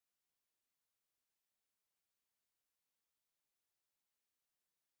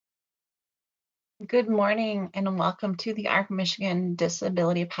Good morning and welcome to the ARC Michigan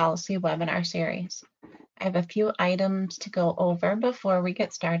Disability Policy webinar series. I have a few items to go over before we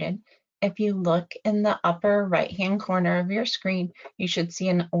get started. If you look in the upper right-hand corner of your screen, you should see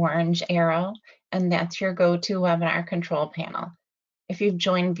an orange arrow, and that's your go-to webinar control panel. If you've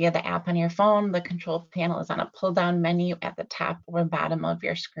joined via the app on your phone, the control panel is on a pull-down menu at the top or bottom of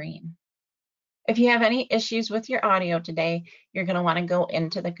your screen. If you have any issues with your audio today, you're going to want to go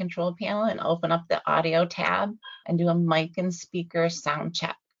into the control panel and open up the audio tab and do a mic and speaker sound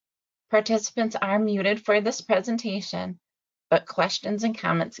check. Participants are muted for this presentation, but questions and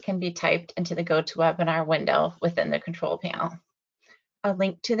comments can be typed into the GoToWebinar window within the control panel. A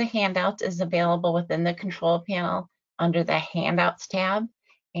link to the handouts is available within the control panel under the Handouts tab,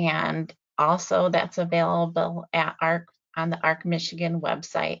 and also that's available at on the ARC Michigan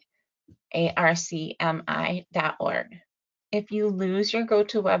website, arcmi.org. If you lose your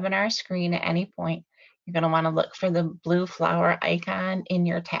GoToWebinar screen at any point, you're going to want to look for the blue flower icon in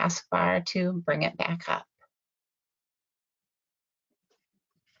your taskbar to bring it back up.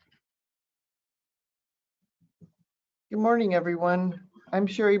 Good morning, everyone. I'm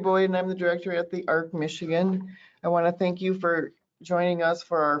Sherry Boyd, and I'm the director at the ARC Michigan. I want to thank you for joining us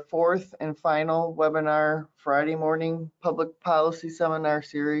for our fourth and final webinar Friday morning public policy seminar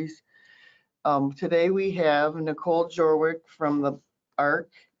series. Today we have Nicole Jorwic from the ARC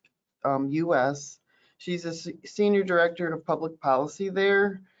US. She's a senior director of public policy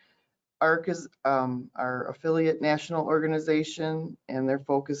there. ARC is our affiliate national organization, and their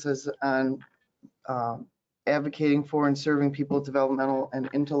focus is on advocating for and serving people with developmental and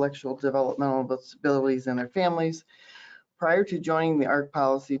intellectual developmental disabilities and their families. Prior to joining the ARC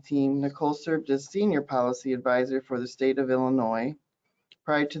policy team, Nicole served as senior policy advisor for the state of Illinois.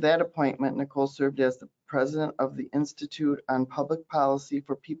 Prior to that appointment, Nicole served as the president of the Institute on Public Policy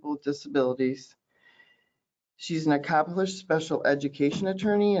for People with Disabilities. She's an accomplished special education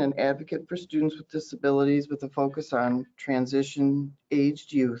attorney and an advocate for students with disabilities with a focus on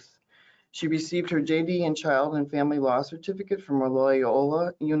transition-aged youth. She received her JD in Child and Family Law certificate from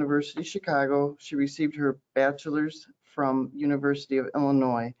Loyola University Chicago. She received her bachelor's from University of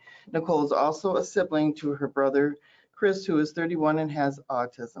Illinois. Nicole is also a sibling to her brother, Chris, who is 31 and has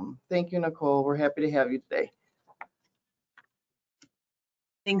autism. Thank you, Nicole. We're happy to have you today.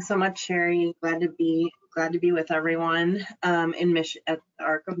 Thanks so much, Sherry. Glad to be with everyone at the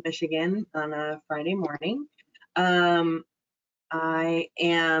ARC of Michigan on a Friday morning. I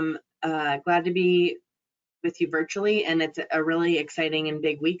am glad to be with you virtually, and it's a really exciting and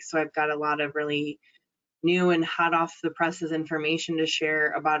big week. So I've got a lot of really new and hot off the presses information to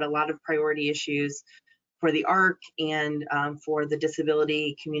share about a lot of priority issues for the ARC and for the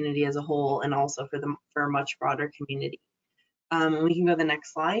disability community as a whole, and also for a much broader community. We can go to the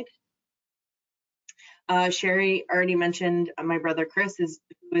next slide. Sherry already mentioned my brother Chris who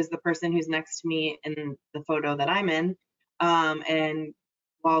is the person who's next to me in the photo that I'm in. And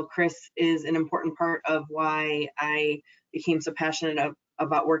while Chris is an important part of why I became so passionate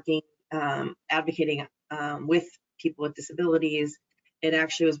about working, advocating with people with disabilities, it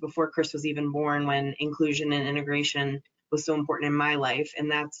actually was before Chris was even born when inclusion and integration was so important in my life. And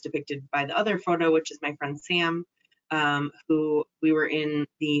that's depicted by the other photo, which is my friend Sam, who we were in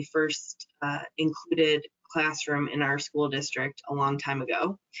the first included classroom in our school district a long time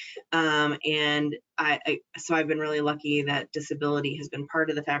ago. And so I've been really lucky that disability has been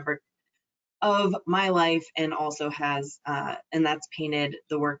part of the fabric of my life, and also has, and that's painted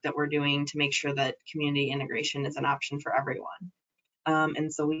the work that we're doing to make sure that community integration is an option for everyone.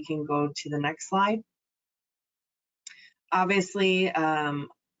 And so we can go to the next slide. Obviously,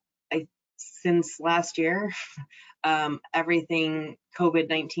 since last year, everything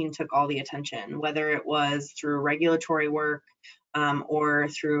COVID-19 took all the attention, whether it was through regulatory work or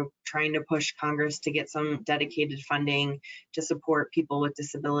through trying to push Congress to get some dedicated funding to support people with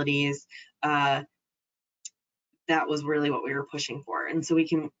disabilities. That was really what we were pushing for. And so we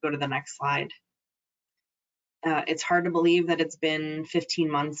can go to the next slide. It's hard to believe that it's been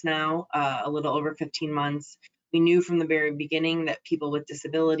 15 months now, a little over 15 months. We knew from the very beginning that people with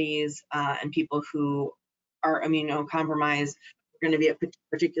disabilities and people who are immunocompromised are going to be at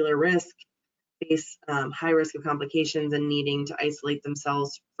particular risk, face high risk of complications and needing to isolate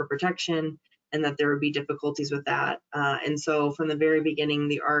themselves for protection, and that there would be difficulties with that. And so from the very beginning,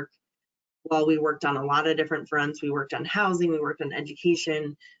 the ARC, while we worked on a lot of different fronts, we worked on housing, we worked on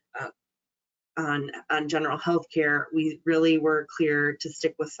education, on general health care, we really were clear to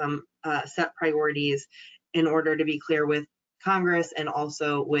stick with some set priorities in order to be clear with Congress and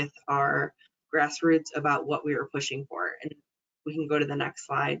also with our grassroots about what we were pushing for. And we can go to the next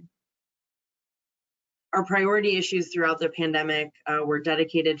slide. Our priority issues throughout the pandemic were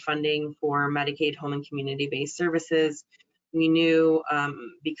dedicated funding for Medicaid home and community-based services. We knew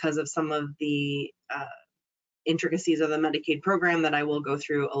because of some of the intricacies of the Medicaid program that I will go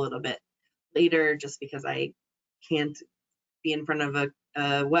through a little bit later, just because I can't be in front of a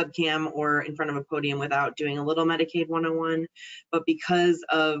webcam or in front of a podium without doing a little Medicaid 101. But because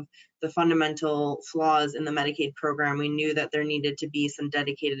of the fundamental flaws in the Medicaid program, we knew that there needed to be some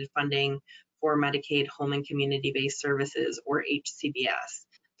dedicated funding for Medicaid home and community-based services, or HCBS,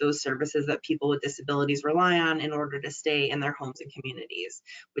 those services that people with disabilities rely on in order to stay in their homes and communities,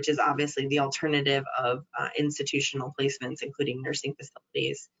 which is obviously the alternative of institutional placements, including nursing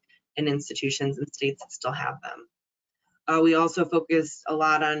facilities and institutions in states that still have them. We also focused a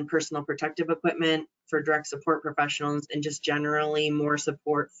lot on personal protective equipment for direct support professionals and just generally more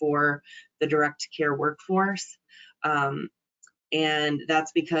support for the direct care workforce. And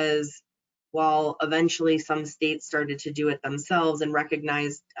that's because while eventually some states started to do it themselves and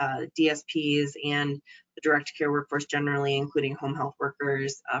recognized DSPs and the direct care workforce generally, including home health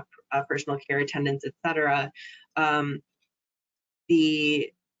workers, personal care attendants, et cetera,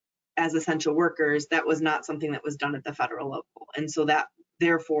 as essential workers, that was not something that was done at the federal level. And so that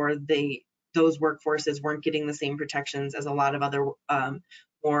therefore those workforces weren't getting the same protections as a lot of other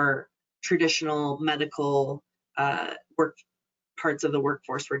more traditional medical parts of the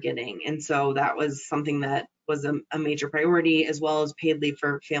workforce were getting. And so that was something that was a major priority, as well as paid leave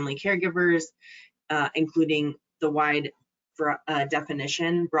for family caregivers, including the wide broad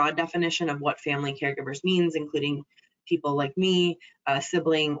definition of what family caregivers means, including people like me, a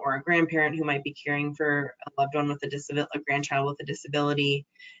sibling or a grandparent who might be caring for a loved one with a grandchild with a disability,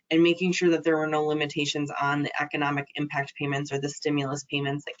 and making sure that there were no limitations on the economic impact payments or the stimulus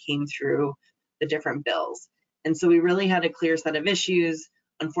payments that came through the different bills. And so we really had a clear set of issues.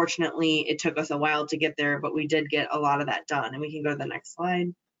 Unfortunately, it took us a while to get there, but we did get a lot of that done. And we can go to the next slide.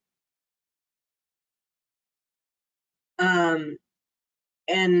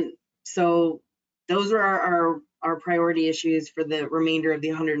 And so those are our priority issues for the remainder of the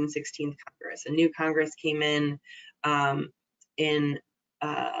 116th Congress. A new Congress came in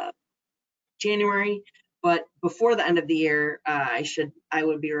January, but before the end of the year, I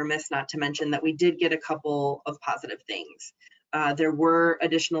would be remiss not to mention that we did get a couple of positive things. There were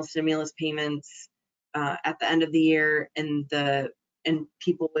additional stimulus payments at the end of the year, and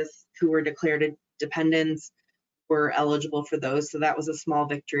people who were declared dependents were eligible for those, so that was a small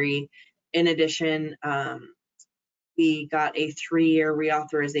victory. In addition, we got a 3-year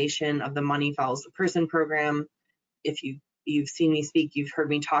reauthorization of the Money Follows the Person program. If you've seen me speak, you've heard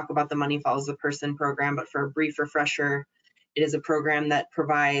me talk about the Money Follows the Person program, but for a brief refresher, it is a program that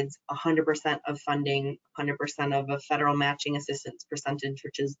provides 100% of funding, 100% of a federal matching assistance percentage,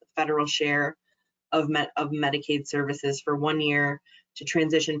 which is the federal share of Medicaid services for 1 year to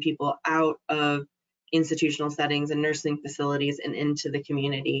transition people out of institutional settings and nursing facilities and into the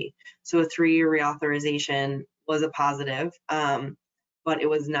community. So a 3-year reauthorization was a positive, but it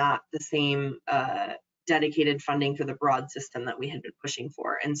was not the same dedicated funding for the broad system that we had been pushing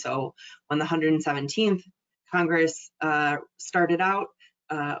for. And so when the 117th Congress started out,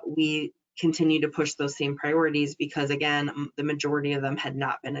 we continue to push those same priorities because, again, the majority of them had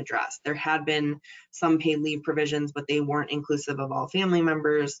not been addressed. There had been some paid leave provisions, but they weren't inclusive of all family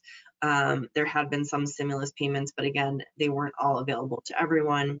members. There had been some stimulus payments, but again, they weren't all available to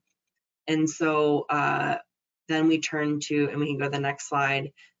everyone. And so then we turn to, and we can go to the next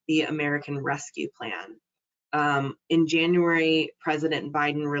slide, the American Rescue Plan. In January, President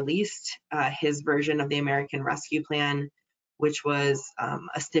Biden released his version of the American Rescue Plan, which was a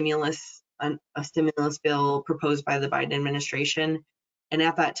stimulus bill proposed by the Biden administration. And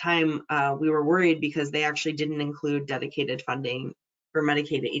at that time, we were worried because they actually didn't include dedicated funding for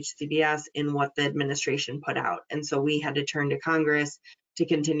Medicaid HCBS in what the administration put out. And so we had to turn to Congress to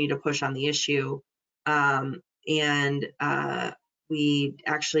continue to push on the issue. We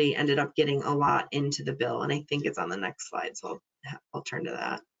actually ended up getting a lot into the bill, and I think it's on the next slide, so I'll turn to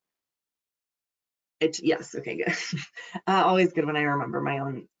that. Yes, okay, good. Always good when I remember my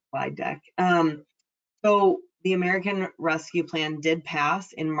own slide deck. So the American Rescue Plan did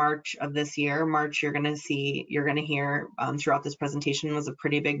pass in March of this year. March, you're gonna hear throughout this presentation, was a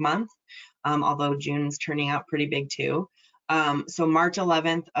pretty big month, although June's turning out pretty big too. So March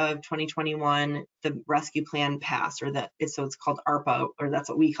 11th of 2021, the Rescue Plan passed, so it's called ARPA, or that's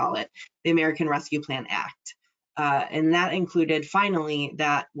what we call it, the American Rescue Plan Act. And that included finally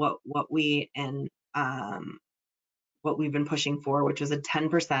that what we've been pushing for, which was a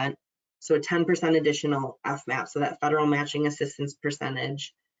 10%, so a 10% additional FMAP, so that federal matching assistance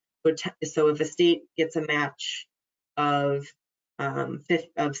percentage So if a state gets a match of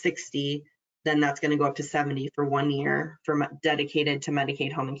 60, then that's going to go up to 70 for 1 year dedicated to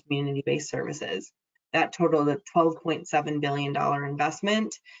Medicaid home and community-based services. That totaled a $12.7 billion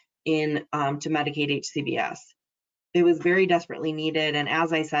investment to Medicaid HCBS. It was very desperately needed, and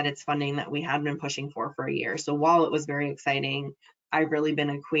as I said, it's funding that we had been pushing for a year. So while it was very exciting, I've really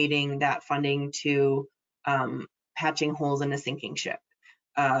been equating that funding to patching holes in a sinking ship.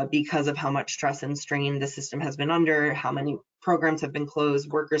 Because of how much stress and strain the system has been under, how many programs have been closed,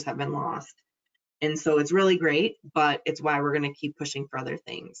 workers have been lost. And so it's really great, but it's why we're going to keep pushing for other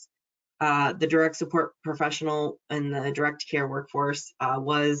things. The direct support professional and the direct care workforce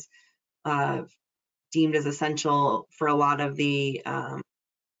was deemed as essential for a lot of the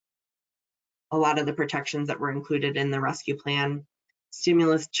protections that were included in the rescue plan.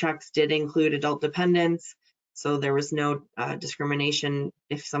 Stimulus checks did include adult dependents, so there was no discrimination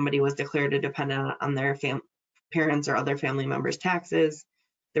if somebody was declared a dependent on their parents or other family members' taxes.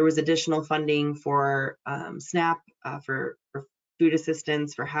 There was additional funding for SNAP, for food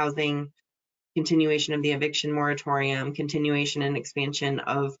assistance, for housing, continuation of the eviction moratorium, continuation and expansion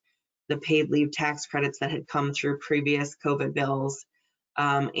of the paid leave tax credits that had come through previous COVID bills,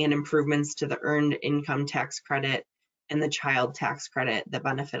 and improvements to the earned income tax credit and the child tax credit that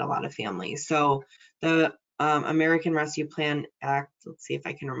benefit a lot of families. So the American Rescue Plan Act, let's see if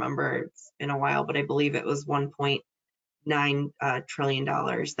I can remember, it's been a while, but I believe it was $1.9 trillion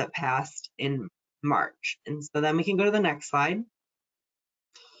that passed in March. And so then we can go to the next slide.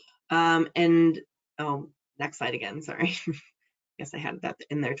 Next slide again, sorry. Guess I had that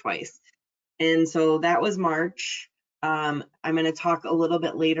in there twice. And so that was March. I'm going to talk a little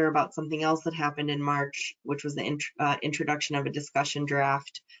bit later about something else that happened in March, which was the introduction of a discussion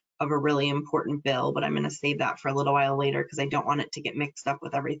draft of a really important bill, but I'm going to save that for a little while later because I don't want it to get mixed up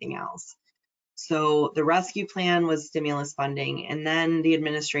with everything else. So the rescue plan was stimulus funding, and then the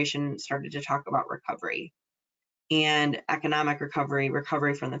administration started to talk about recovery and economic recovery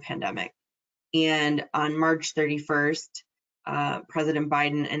from the pandemic. And on March 31st, President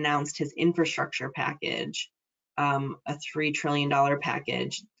Biden announced his infrastructure package, a $3 trillion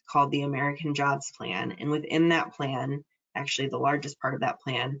package called the American Jobs Plan. And within that plan, actually the largest part of that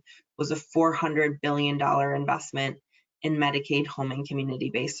plan, was a $400 billion investment in Medicaid home and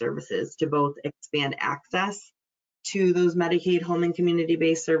community-based services to both expand access to those Medicaid home and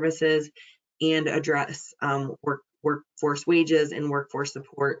community-based services and address workforce wages and workforce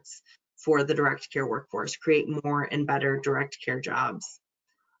supports for the direct care workforce, create more and better direct care jobs.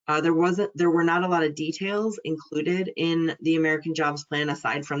 There were not a lot of details included in the American Jobs Plan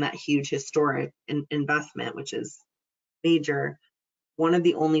aside from that huge historic investment, which is major. One of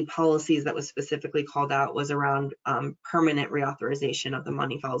the only policies that was specifically called out was around permanent reauthorization of the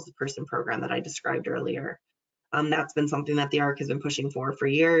Money Follows the Person program that I described earlier. That's been something that the ARC has been pushing for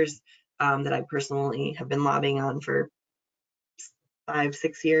years, that I personally have been lobbying on for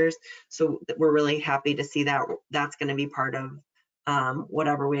 5-6 years. So we're really happy to see that that's going to be part of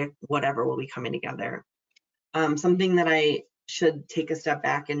whatever will be coming together. Something that I should take a step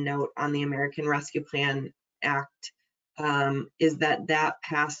back and note on the American Rescue Plan Act is that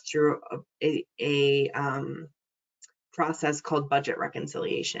passed through a process called budget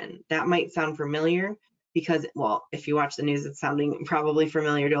reconciliation. That might sound familiar because, well, if you watch the news, it's sounding probably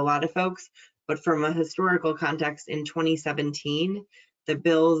familiar to a lot of folks. But from a historical context, in 2017, the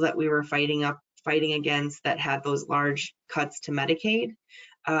bills that we were fighting against that had those large cuts to Medicaid,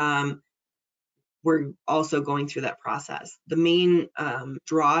 we're also going through that process. The main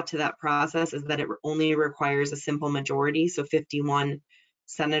draw to that process is that it only requires a simple majority, so 51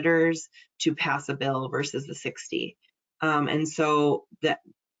 senators to pass a bill versus the 60. And so that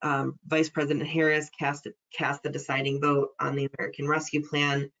Vice President Harris cast the deciding vote on the American Rescue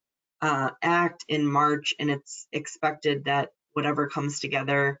Plan Act in March, and it's expected that whatever comes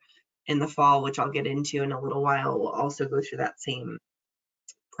together in the fall, which I'll get into in a little while, will also go through that same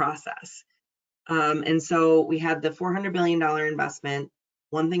process. And so we had the $400 billion investment.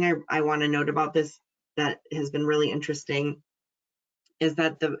 One thing I want to note about this that has been really interesting is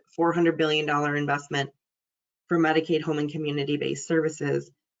that the $400 billion investment for Medicaid home and community-based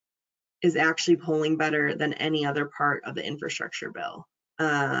services is actually polling better than any other part of the infrastructure bill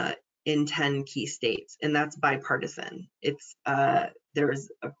in 10 key states, and that's bipartisan. It's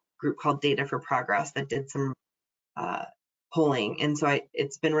there's a group called Data for Progress that did some polling, and so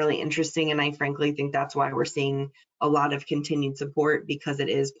it's been really interesting, and I frankly think that's why we're seeing a lot of continued support, because it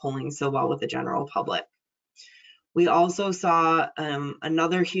is polling so well with the general public. We also saw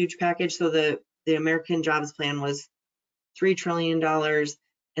another huge package. So the American Jobs Plan was $3 trillion.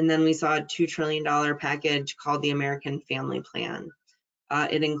 And then we saw a $2 trillion package called the American Family Plan.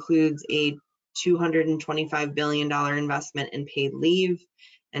 It includes a $225 billion investment in paid leave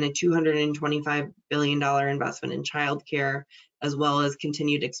and a $225 billion investment in childcare, as well as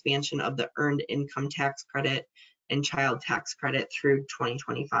continued expansion of the earned income tax credit and child tax credit through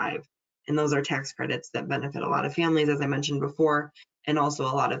 2025. And those are tax credits that benefit a lot of families, as I mentioned before, and also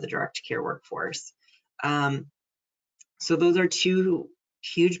a lot of the direct care workforce. So those are two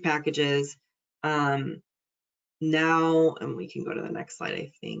huge packages. Now, and we can go to the next slide,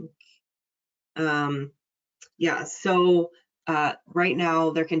 I think. Yeah, so right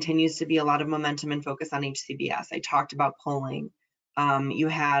now there continues to be a lot of momentum and focus on HCBS. I talked about polling. You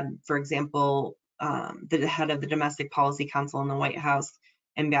had, for example, the head of the Domestic Policy Council in the White House,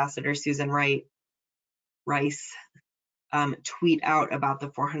 Ambassador Susan Rice, tweet out about the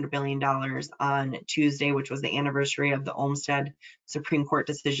 $400 billion on Tuesday, which was the anniversary of the Olmstead Supreme Court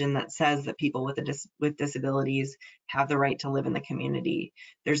decision that says that people with disabilities have the right to live in the community.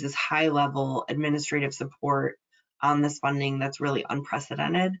 There's this high level administrative support on this funding that's really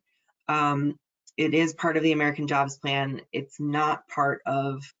unprecedented. It is part of the American Jobs Plan. It's not part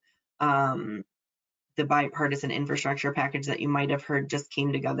of the bipartisan infrastructure package that you might have heard just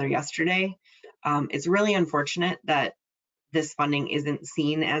came together yesterday. It's really unfortunate that this funding isn't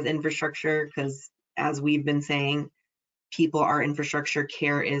seen as infrastructure because, as we've been saying, people are infrastructure,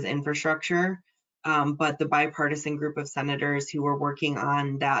 care is infrastructure. But the bipartisan group of senators who were working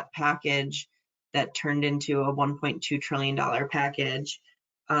on that package that turned into a $1.2 trillion package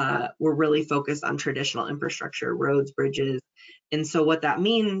were really focused on traditional infrastructure, roads, bridges. And so what that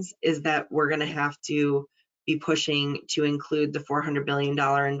means is that we're going to have to be pushing to include the $400 billion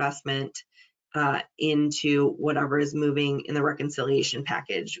investment into whatever is moving in the reconciliation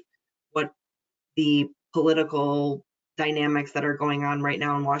package. What the political dynamics that are going on right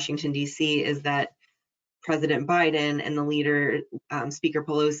now in Washington, D.C. is that President Biden and the leader, Speaker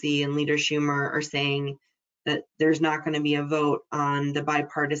Pelosi and Leader Schumer, are saying that there's not going to be a vote on the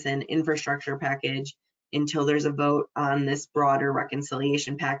bipartisan infrastructure package until there's a vote on this broader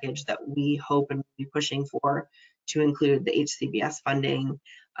reconciliation package that we hope and will be pushing for to include the HCBS funding,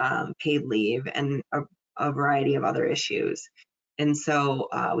 paid leave, and a variety of other issues. And so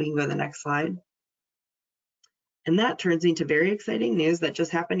we can go to the next slide. And that turns into very exciting news that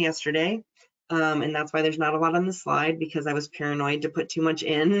just happened yesterday. And that's why there's not a lot on the slide, because I was paranoid to put too much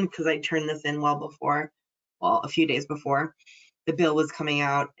in, because I turned this in a few days before the bill was coming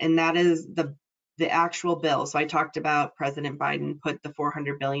out. And that is the actual bill. So I talked about President Biden put the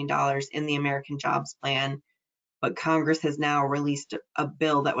 $400 billion in the American Jobs Plan, but Congress has now released a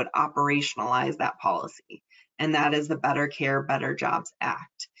bill that would operationalize that policy. And that is the Better Care, Better Jobs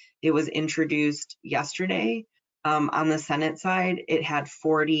Act. It was introduced yesterday. On the Senate side, it had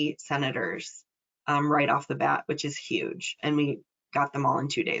 40 senators right off the bat, which is huge. And we got them all in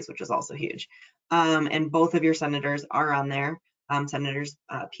 2 days, which is also huge. And both of your senators are on there, Senators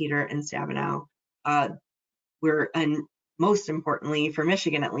Peter and Stabenow. And most importantly, for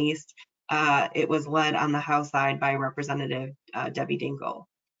Michigan at least, it was led on the House side by Representative Debbie Dingell.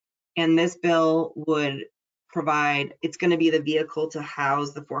 And this bill would provide, it's going to be the vehicle to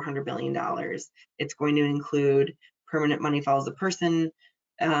house the $400 billion. It's going to include permanent money follows the person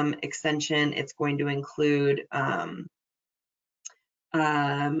extension. It's going to include $100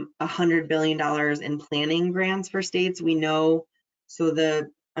 billion in planning grants for states. We know, so the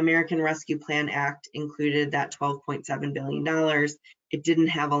American Rescue Plan Act included that $12.7 billion. It didn't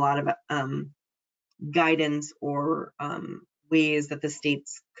have a lot of guidance or ways that the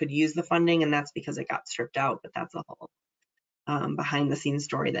states could use the funding, and that's because it got stripped out, but that's a whole behind the scenes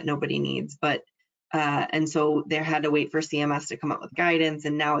story that nobody needs. But and so they had to wait for CMS to come up with guidance,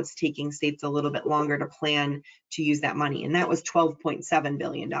 and now it's taking states a little bit longer to plan to use that money, and that was $12.7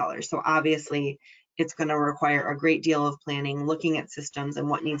 billion. So obviously it's going to require a great deal of planning, looking at systems and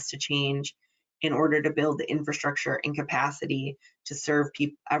what needs to change in order to build the infrastructure and capacity to serve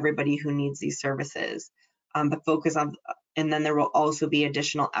everybody who needs these services. But focus on, and then there will also be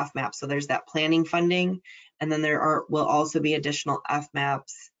additional FMAPs. So there's that planning funding, and then will also be additional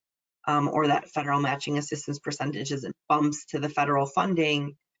FMAPs or that federal matching assistance percentages and bumps to the federal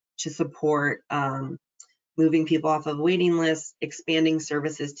funding to support moving people off of waiting lists, expanding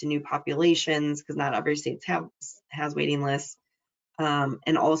services to new populations, because not every state has waiting lists,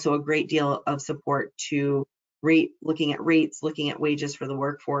 and also a great deal of support to looking at rates, looking at wages for the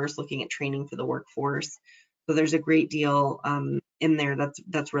workforce, looking at training for the workforce. So there's a great deal in there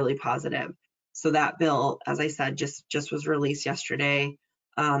that's really positive. So that bill, as I said, just was released yesterday.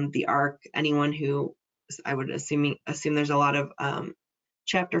 The ARC, anyone who, I would assume there's a lot of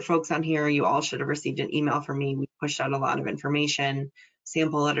chapter folks on here, you all should have received an email from me. We pushed out a lot of information,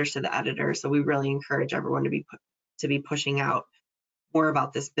 sample letters to the editor. So we really encourage everyone to be pushing out more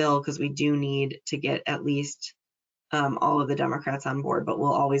about this bill, because we do need to get at least all of the Democrats on board, but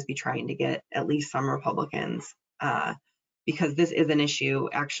we'll always be trying to get at least some Republicans, because this is an issue.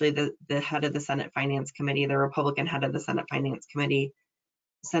 Actually, the head of the Senate Finance Committee, the Republican head of the Senate Finance Committee,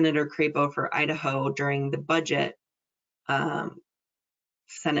 Senator Crapo for Idaho, during the budget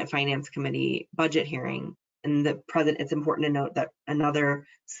Senate Finance Committee budget hearing, and the president, it's important to note that another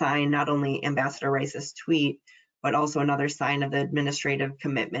sign, not only Ambassador Rice's tweet, but also another sign of the administrative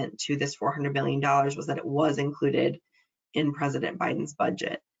commitment to this $400 billion was that it was included in President Biden's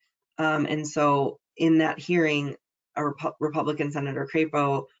budget. And so in that hearing, a Republican Senator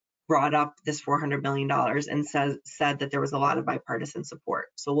Crapo brought up this $400 billion and said that there was a lot of bipartisan support.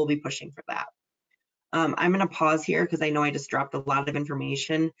 So we'll be pushing for that. I'm going to pause here because I know I just dropped a lot of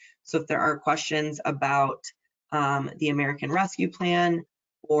information. So if there are questions about the American Rescue Plan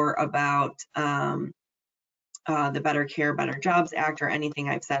or about the Better Care, Better Jobs Act, or anything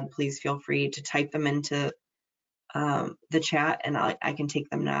I've said, please feel free to type them into the chat, and I can take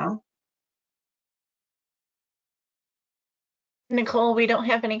them now. Nicole, we don't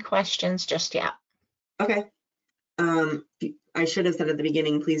have any questions just yet. Okay. I should have said at the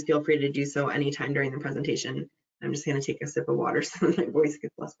beginning, please feel free to do so anytime during the presentation. I'm just going to take a sip of water so my voice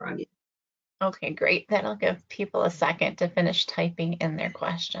gets less froggy. Okay, great. That'll give people a second to finish typing in their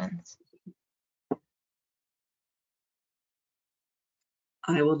questions.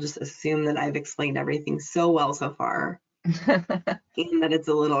 I will just assume that I've explained everything so well so far, and that it's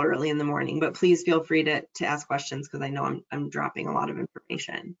a little early in the morning, but please feel free to ask questions, because I know I'm dropping a lot of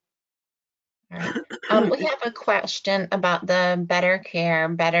information. All right. We have a question about the Better Care,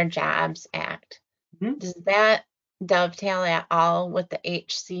 Better Jobs Act. Mm-hmm. Does that dovetail at all with the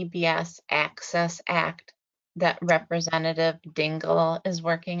HCBS Access Act that Representative Dingell is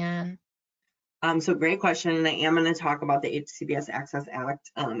working on? So great question, and I am going to talk about the HCBS Access Act,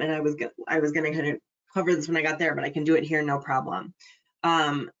 and I was going to kind of cover this when I got there, but I can do it here, no problem.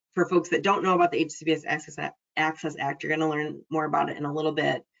 For folks that don't know about the HCBS Access Act, you're going to learn more about it in a little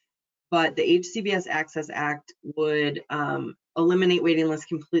bit, but the HCBS Access Act would eliminate waiting lists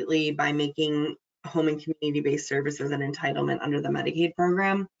completely by making home and community-based services an entitlement under the Medicaid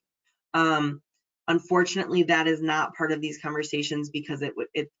program. Unfortunately, that is not part of these conversations because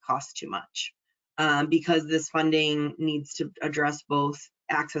it costs too much. Because this funding needs to address both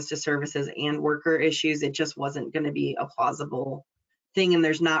access to services and worker issues, it just wasn't going to be a plausible thing, and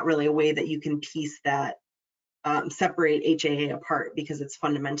there's not really a way that you can piece that, separate HAA apart, because it's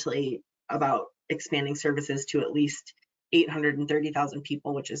fundamentally about expanding services to at least 830,000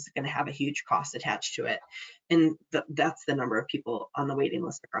 people, which is going to have a huge cost attached to it. And that's the number of people on the waiting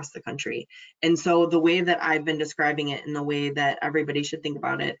list across the country. And so the way that I've been describing it, and the way that everybody should think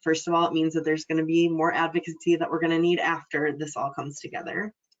about it, first of all, it means that there's going to be more advocacy that we're going to need after this all comes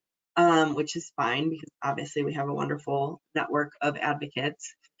together, which is fine, because obviously we have a wonderful network of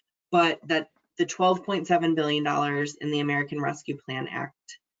advocates. But that the $12.7 billion in the American Rescue Plan Act,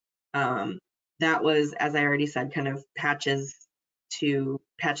 that was, as I already said, kind of patches to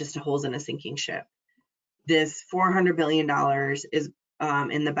holes in a sinking ship. This $400 billion is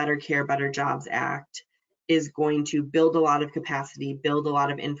in the Better Care, Better Jobs Act, is going to build a lot of capacity, build a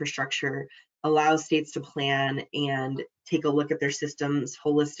lot of infrastructure, allow states to plan and take a look at their systems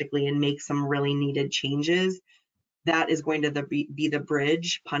holistically and make some really needed changes. That is going to be the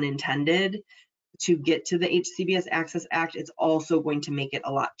bridge, pun intended, to get to the HCBS Access Act. It's also going to make it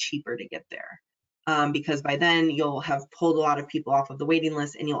a lot cheaper to get there, because by then you'll have pulled a lot of people off of the waiting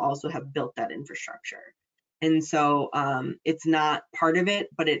list, and you'll also have built that infrastructure. And so it's not part of it,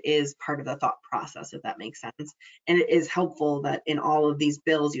 but it is part of the thought process, if that makes sense. And it is helpful that in all of these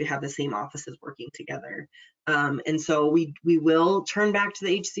bills, you have the same offices working together. And so we will turn back to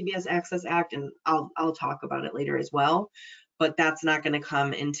the HCBS Access Act, and I'll talk about it later as well. But that's not going to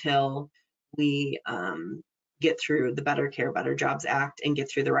come until we get through the Better Care, Better Jobs Act and get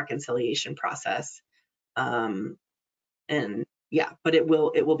through the reconciliation process. And yeah, but it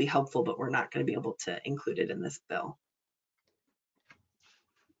will be helpful, but we're not going to be able to include it in this bill.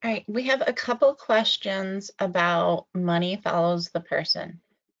 All right, we have a couple questions about money follows the person.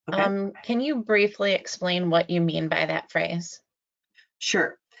 Okay. Can you briefly explain what you mean by that phrase?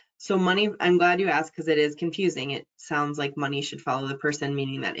 Sure. So money, I'm glad you asked, because it is confusing. It sounds like money should follow the person,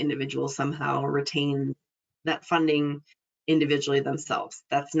 meaning that individuals somehow retain that funding individually themselves.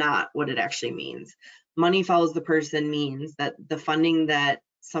 That's not what it actually means. Money follows the person means that the funding that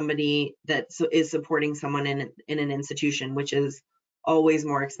somebody that is supporting someone in an institution, which is always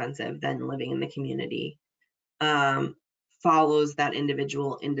more expensive than living in the community, follows that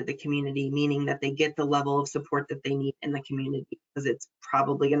individual into the community, meaning that they get the level of support that they need in the community, because it's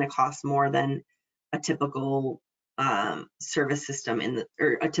probably going to cost more than a typical service system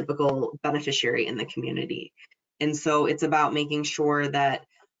or a typical beneficiary in the community. And so it's about making sure that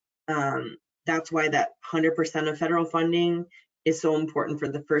that's why that 100% of federal funding is so important for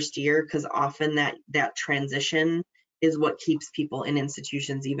the first year, because often that transition is what keeps people in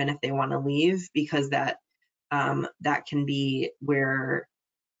institutions even if they want to leave, because that can be where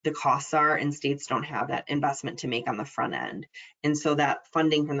the costs are, and states don't have that investment to make on the front end. And so that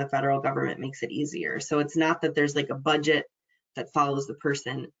funding from the federal government makes it easier. So it's not that there's like a budget that follows the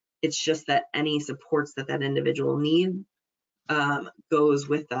person. It's just that any supports that individual needs goes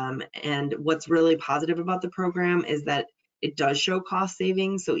with them. And what's really positive about the program is that it does show cost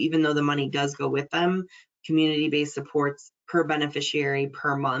savings. So even though the money does go with them, community-based supports per beneficiary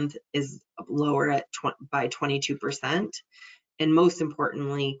per month is lower by 22%. And most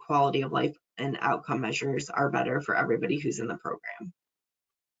importantly, quality of life and outcome measures are better for everybody who's in the program.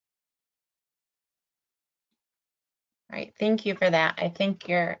 All right, thank you for that. I think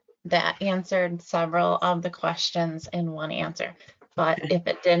that answered several of the questions in one answer. But if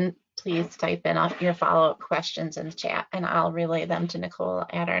it didn't, please type in your follow-up questions in the chat and I'll relay them to Nicole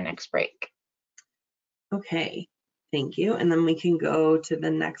at our next break. Okay, thank you. And then we can go to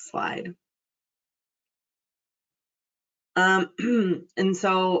the next slide. And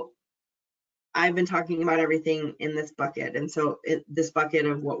so I've been talking about everything in this bucket. And so this bucket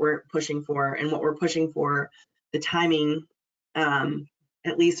of what we're pushing for, and what we're pushing for, the timing,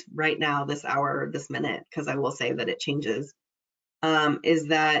 at least right now, this hour, this minute, because I will say that it changes, is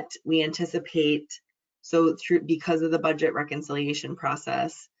that we anticipate, so because of the budget reconciliation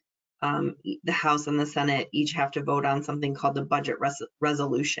process, the House and the Senate each have to vote on something called the budget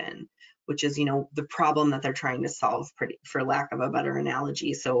resolution, which is, the problem that they're trying to solve, for lack of a better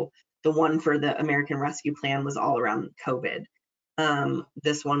analogy. So the one for the American Rescue Plan was all around COVID.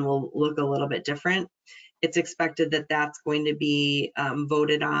 This one will look a little bit different. It's expected that that's going to be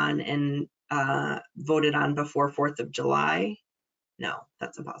voted on before 4th of July. No,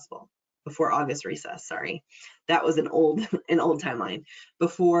 that's impossible. Before August recess, sorry. That was an old timeline.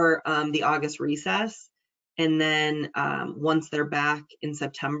 Before the August recess. And then once they're back in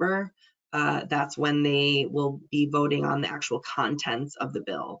September, that's when they will be voting on the actual contents of the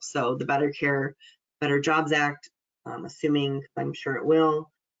bill. So the Better Care, Better Jobs Act, assuming, I'm sure it will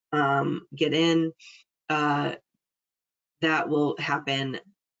get in, that will happen.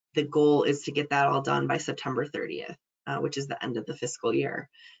 The goal is to get that all done by September 30th, which is the end of the fiscal year.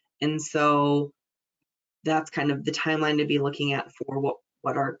 And so that's kind of the timeline to be looking at for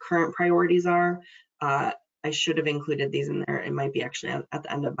what our current priorities are. I should have included these in there. It might be actually at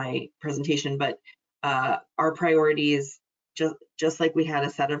the end of my presentation, but our priorities, just like we had a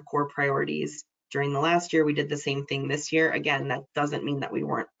set of core priorities during the last year, we did the same thing this year. Again, that doesn't mean that we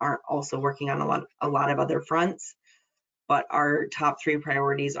aren't also working on a lot of other fronts, but our top 3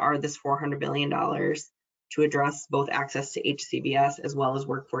 priorities are this $400 billion to address both access to HCBS as well as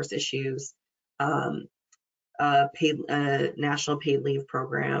workforce issues, national paid leave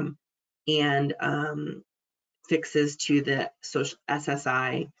program, and fixes to the social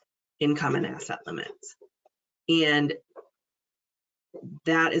SSI income and asset limits. And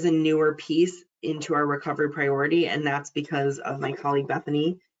that is a newer piece into our recovery priority, and that's because of my colleague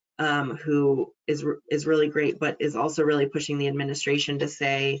Bethany, who is really great, but is also really pushing the administration to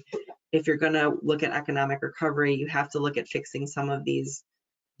say, if you're going to look at economic recovery, you have to look at fixing some of these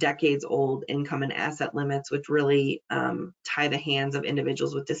decades-old income and asset limits, which really tie the hands of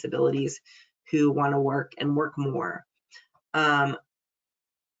individuals with disabilities who want to work and work more.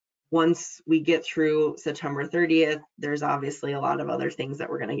 Once we get through September 30th, there's obviously a lot of other things that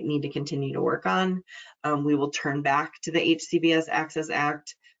we're going to need to continue to work on. We will turn back to the HCBS Access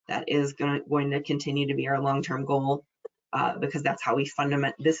Act. That is going to continue to be our long-term goal, because that's how we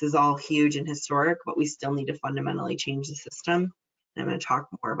this is all huge and historic, but we still need to fundamentally change the system. And I'm going to talk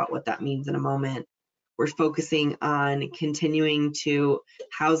more about what that means in a moment. We're focusing on continuing to,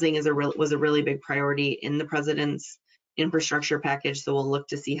 housing was a really big priority in the president's infrastructure package, so we'll look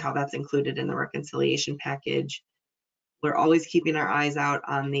to see how that's included in the reconciliation package. We're always keeping our eyes out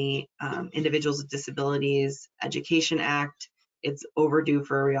on the Individuals with Disabilities Education Act. It's overdue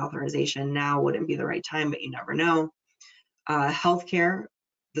for a reauthorization. Now wouldn't be the right time, but you never know. Healthcare.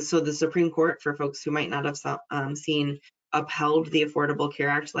 So the Supreme Court, for folks who might not have seen, upheld the Affordable Care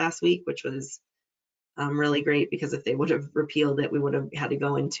Act last week, which was really great, because if they would have repealed it, we would have had to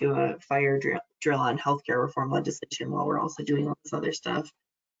go into a fire drill on healthcare reform legislation while we're also doing all this other stuff.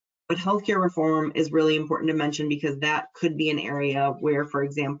 But healthcare reform is really important to mention, because that could be an area where, for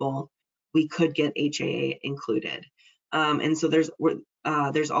example, we could get HAA included. And so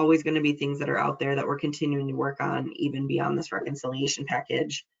there's always going to be things that are out there that we're continuing to work on, even beyond this reconciliation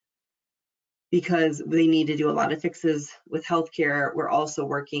package, because they need to do a lot of fixes with healthcare. We're also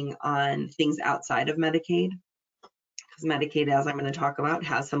working on things outside of Medicaid, because Medicaid, as I'm going to talk about,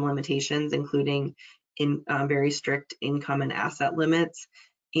 has some limitations, including in very strict income and asset limits.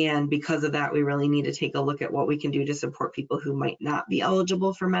 And because of that, we really need to take a look at what we can do to support people who might not be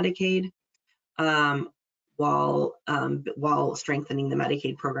eligible for Medicaid, while strengthening the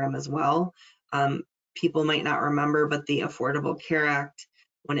Medicaid program as well. People might not remember, but the Affordable Care Act,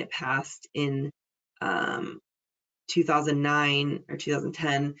 when it passed in 2009 or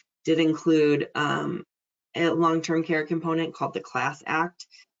 2010, did include a long-term care component called the CLASS Act.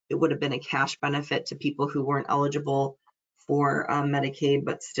 It would have been a cash benefit to people who weren't eligible for Medicaid,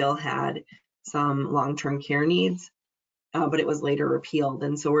 but still had some long-term care needs, but it was later repealed.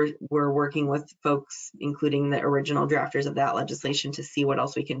 And so we're working with folks, including the original drafters of that legislation, to see what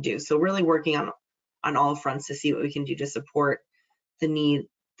else we can do. So really working on all fronts to see what we can do to support the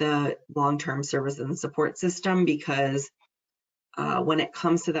long-term services and support system, because when it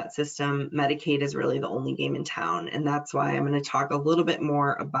comes to that system, Medicaid is really the only game in town. And that's why I'm going to talk a little bit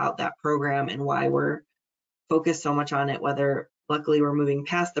more about that program and why we're focused so much on it, whether luckily we're moving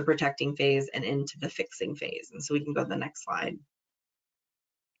past the protecting phase and into the fixing phase. And so we can go to the next slide.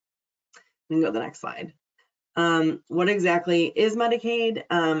 What exactly is Medicaid?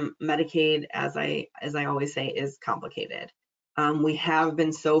 Medicaid, as I always say, is complicated. We have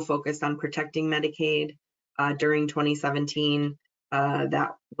been so focused on protecting Medicaid during 2017 that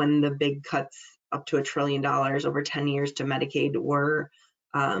when the big cuts up to $1 trillion over 10 years to Medicaid were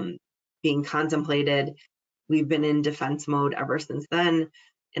being contemplated, we've been in defense mode ever since then.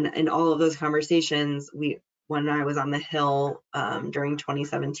 And in all of those conversations, when I was on the Hill during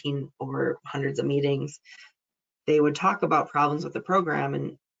 2017, over hundreds of meetings, they would talk about problems with the program,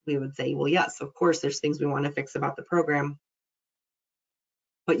 and we would say, well, yes, of course, there's things we want to fix about the program,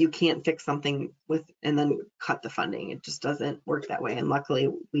 but you can't fix something and then cut the funding. It just doesn't work that way. And luckily,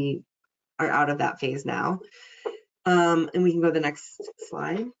 we are out of that phase now. And we can go to the next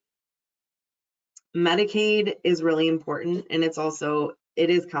slide. Medicaid is really important, and it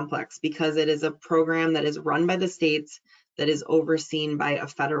is complex, because it is a program that is run by the states, that is overseen by a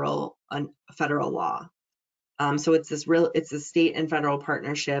federal law. So it's a state and federal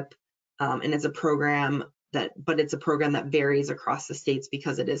partnership, and it's a program that varies across the states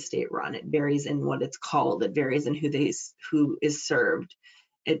because it is state run. It varies in what it's called. It varies in who is served.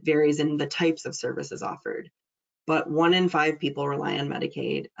 It varies in the types of services offered. But 1 in 5 people rely on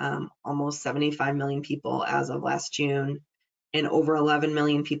Medicaid, almost 75 million people as of last June, and over 11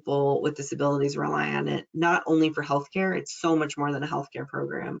 million people with disabilities rely on it, not only for healthcare, it's so much more than a healthcare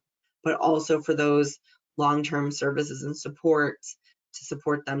program, but also for those long-term services and supports to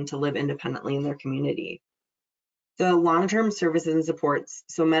support them to live independently in their community. The long-term services and supports,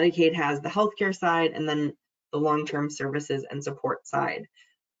 so Medicaid has the healthcare side and then the long-term services and support side.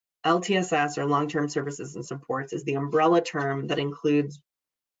 LTSS, or long-term services and supports, is the umbrella term that includes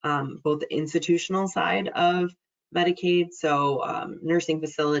both the institutional side of Medicaid, so nursing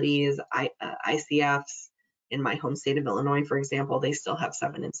facilities, ICFs. In my home state of Illinois, for example, they still have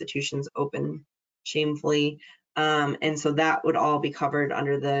 7 institutions open shamefully, and so that would all be covered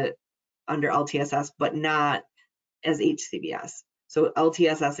under LTSS, but not as HCBS. So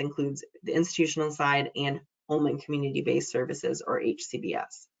LTSS includes the institutional side and home and community-based services, or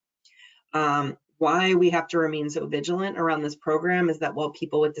HCBS. Why we have to remain so vigilant around this program is that while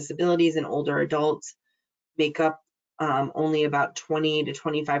people with disabilities and older adults make up only about 20 to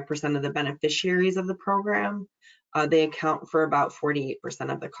 25% of the beneficiaries of the program, they account for about 48%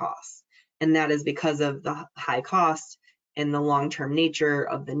 of the costs. And that is because of the high cost and the long-term nature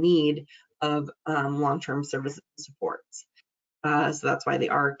of the need of long-term service supports. So that's why the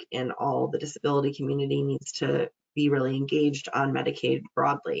ARC and all the disability community needs to be really engaged on Medicaid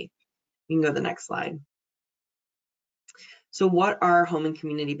broadly. You can go to the next slide. So what are home and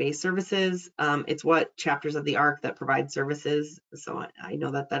community-based services? It's what chapters of the ARC that provide services. So I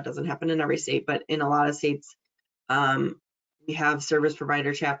know that doesn't happen in every state, but in a lot of states, we have service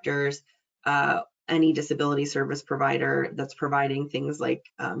provider chapters, any disability service provider that's providing things like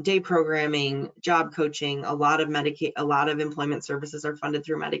day programming, job coaching. A lot of employment services are funded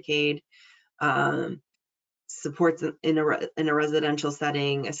through Medicaid. supports in a residential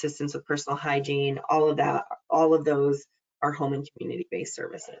setting, assistance with personal hygiene, all of that, all of those are home and community-based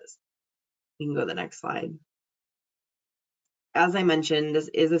services. You can go to the next slide. As I mentioned, this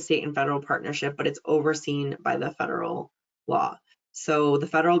is a state and federal partnership, but it's overseen by the federal law. So the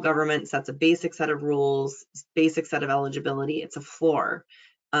federal government sets a basic set of rules, basic set of eligibility. It's a floor,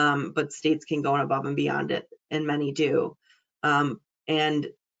 but states can go above and beyond it, and many do.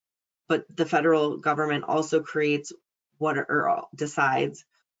 But the federal government also creates or decides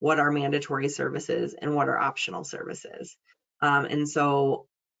what are mandatory services and what are optional services. And so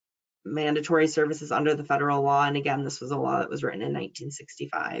mandatory services under the federal law, and again, this was a law that was written in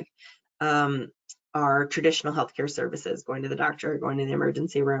 1965, are traditional healthcare services, going to the doctor, going to the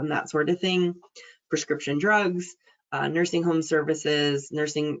emergency room, that sort of thing, prescription drugs, nursing home services,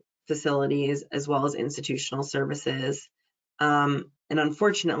 nursing facilities, as well as institutional services. And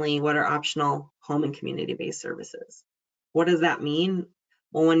unfortunately, what are optional? Home and community-based services. What does that mean?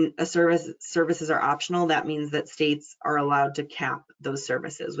 Well, when services are optional, that means that states are allowed to cap those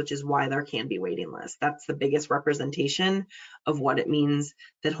services, which is why there can be waiting lists. That's the biggest representation of what it means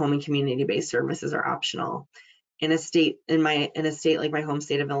that home and community-based services are optional. In a state like my home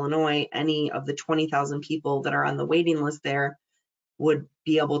state of Illinois, any of the 20,000 people that are on the waiting list there would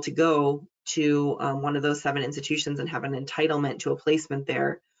be able to go to one of those 7 institutions and have an entitlement to a placement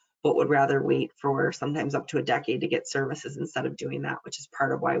there, but would rather wait for sometimes up to a decade to get services instead of doing that, which is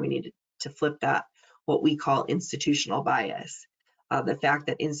part of why we needed to flip that, what we call institutional bias. The fact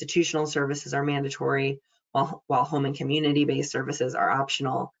that institutional services are mandatory while home and community-based services are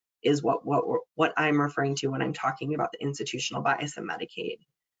optional is what I'm referring to when I'm talking about the institutional bias in Medicaid.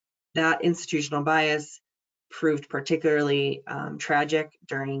 That institutional bias proved particularly tragic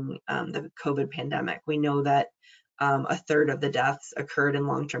during the COVID pandemic. We know that a third of the deaths occurred in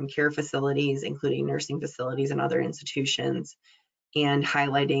long-term care facilities, including nursing facilities and other institutions, and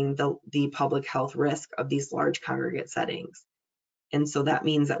highlighting the public health risk of these large congregate settings. And so that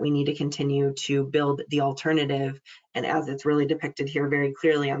means that we need to continue to build the alternative. And as it's really depicted here very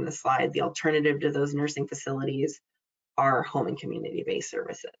clearly on the slide, the alternative to those nursing facilities are home and community-based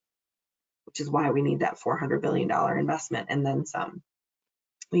services, which is why we need that $400 billion investment and then some.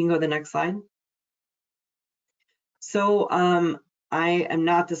 We can go to the next slide. So I am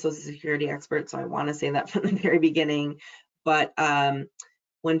not the Social Security expert, so I want to say that from the very beginning. But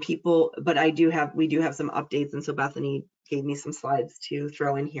we do have some updates, and so Bethany gave me some slides to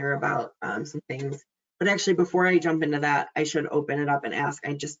throw in here about some things. But actually, before I jump into that, I should open it up and ask.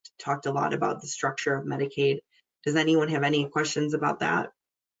 I just talked a lot about the structure of Medicaid. Does anyone have any questions about that?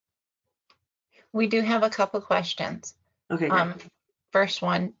 We do have a couple questions. Okay, great. First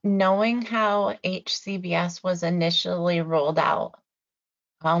one, knowing how HCBS was initially rolled out,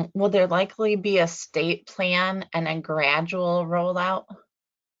 will there likely be a state plan and a gradual rollout?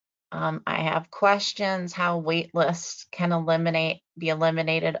 I have questions how wait lists can be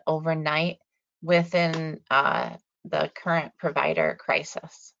eliminated overnight within the current provider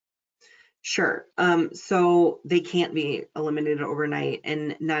crisis. Sure. So they can't be eliminated overnight,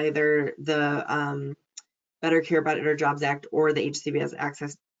 and neither the Better Care, Better Jobs Act or the HCBS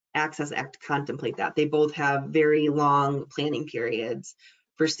Access Act contemplate that. They both have very long planning periods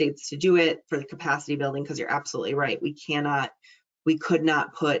for states to do it, for the capacity building, because you're absolutely right. We could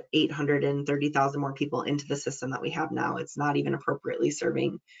not put 830,000 more people into the system that we have now. It's not even appropriately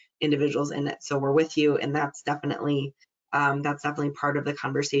serving individuals in it. So we're with you, and that's definitely part of the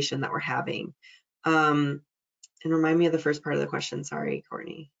conversation that we're having. And remind me of the first part of the question. Sorry,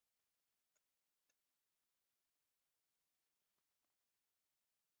 Courtney.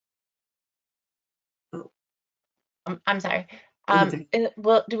 I'm sorry. Okay.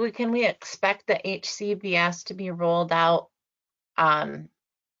 Can we expect the HCBS to be rolled out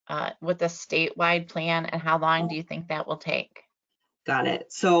with a statewide plan, and how long do you think that will take? Got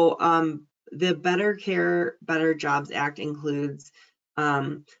it. So the Better Care, Better Jobs Act includes,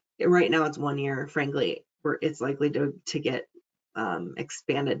 right now it's 1 year, frankly, it's likely to get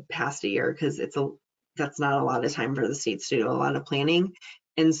expanded past a year, because that's not a lot of time for the states to do a lot of planning.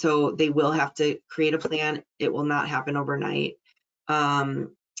 And so they will have to create a plan. It will not happen overnight.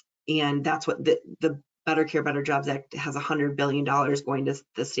 And that's what the Better Care, Better Jobs Act has $100 billion going to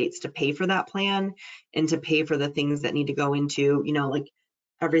the states to pay for that plan and to pay for the things that need to go into, like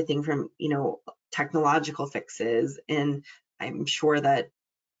everything from, technological fixes. And I'm sure that,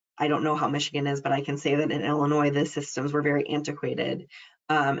 I don't know how Michigan is, but I can say that in Illinois, the systems were very antiquated.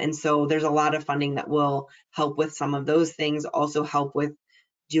 And so there's a lot of funding that will help with some of those things, also help with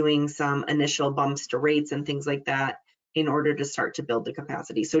doing some initial bumps to rates and things like that. in order to start to build the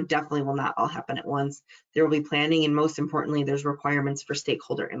capacity. So definitely will not all happen at once. There will be planning, and most importantly, there's requirements for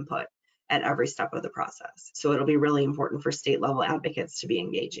stakeholder input at every step of the process. So it'll be really important for state level advocates to be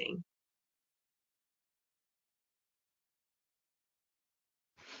engaging.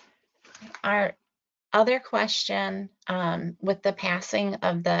 Our other question, with the passing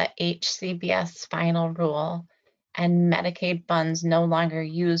of the HCBS final rule and Medicaid funds no longer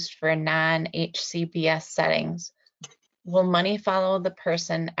used for non-HCBS settings, will money follow the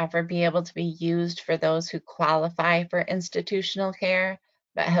person ever be able to be used for those who qualify for institutional care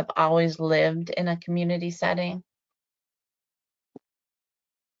but have always lived in a community setting?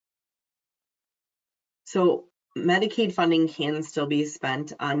 So Medicaid funding can still be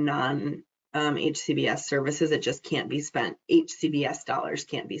spent on non-HCBS services. It just can't be spent. HCBS dollars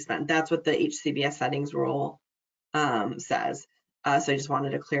can't be spent. That's what the HCBS settings rule says. So I just wanted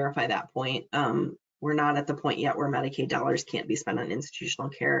to clarify that point. We're not at the point yet where Medicaid dollars can't be spent on institutional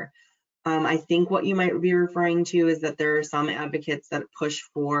care. I think what you might be referring to is that there are some advocates that push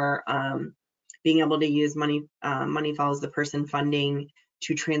for being able to use money follows the person funding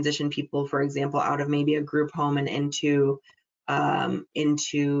to transition people, for example, out of maybe a group home and into their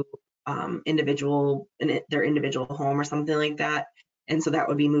individual home or something like that. And so that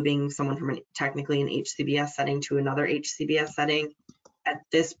would be moving someone from technically an HCBS setting to another HCBS setting. At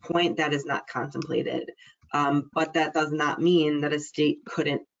this point, that is not contemplated. But that does not mean that a state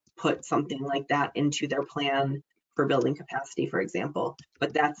couldn't put something like that into their plan for building capacity, for example.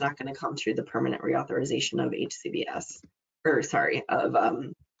 But that's not going to come through the permanent reauthorization of HCBS, or sorry, of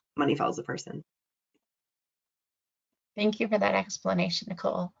money follows the person. Thank you for that explanation,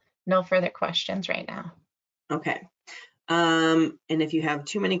 Nicole. No further questions right now. Okay. And if you have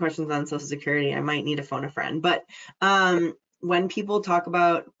too many questions on Social Security, I might need to phone a friend. But when people talk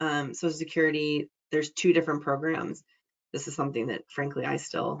about Social Security, there's two different programs. This is something that, frankly, I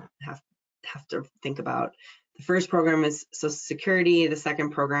still have to think about. The first program is Social Security. The second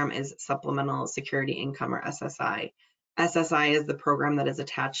program is Supplemental Security Income, or SSI. SSI is the program that is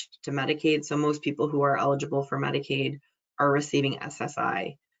attached to Medicaid. So most people who are eligible for Medicaid are receiving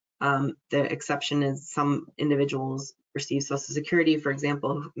SSI. The exception is some individuals receive Social Security, for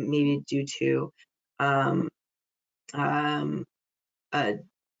example, maybe due to a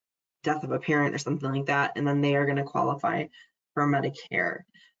death of a parent or something like that, and then they are going to qualify for Medicare.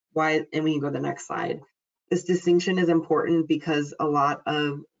 Why? And we can go to the next slide. This distinction is important because a lot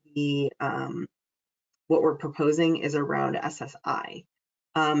of the what we're proposing is around SSI.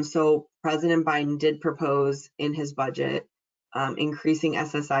 So President Biden did propose in his budget increasing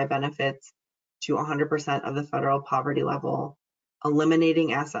SSI benefits to 100% of the federal poverty level,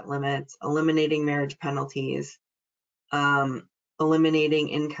 eliminating asset limits, eliminating marriage penalties, eliminating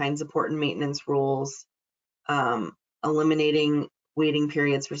in-kind support and maintenance rules, eliminating waiting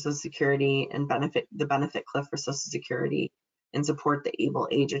periods for Social Security and the benefit cliff for Social Security, and support the Able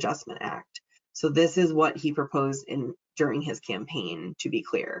Age Adjustment Act. So this is what he proposed during his campaign, to be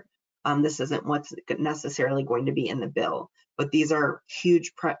clear. This isn't what's necessarily going to be in the bill, but these are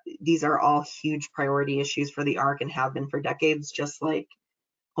all huge priority issues for the ARC and have been for decades, just like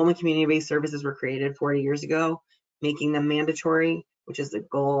home and community-based services were created 40 years ago. Making them mandatory, which is the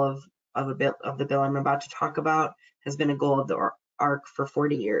goal of the bill I'm about to talk about, has been a goal of the ARC for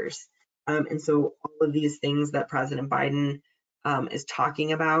 40 years. And so all of these things that President Biden is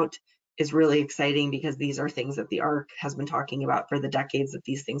talking about is really exciting, because these are things that the ARC has been talking about for the decades that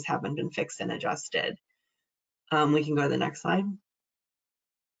these things haven't been fixed and adjusted. We can go to the next slide.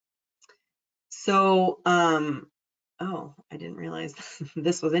 So, oh, I didn't realize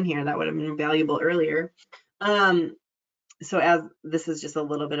this was in here. That would have been valuable earlier. So as this is just a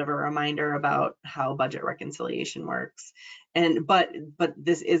little bit of a reminder about how budget reconciliation works. But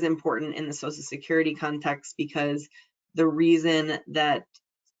this is important in the Social Security context, because the reason that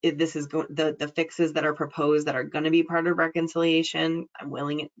the fixes that are proposed that are going to be part of reconciliation,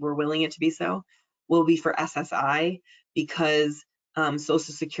 we're willing it to be so, will be for SSI, because Social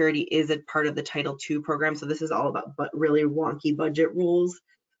Security is a part of the Title II program. So this is all about really wonky budget rules.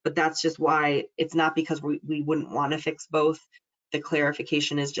 But that's just why it's not because we wouldn't want to fix both. The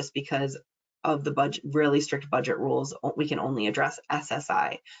clarification is just because of the really strict budget rules, we can only address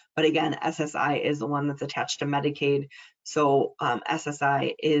SSI. But again, SSI is the one that's attached to Medicaid. So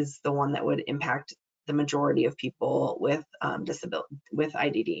SSI is the one that would impact the majority of people with disability, with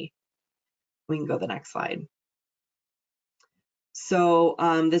IDD. We can go to the next slide. So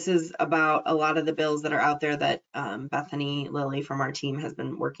this is about a lot of the bills that are out there that Bethany Lilly from our team has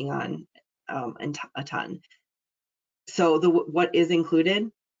been working on a ton. So what is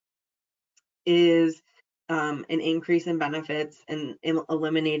included is an increase in benefits and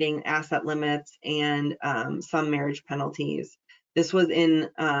eliminating asset limits and some marriage penalties. This was in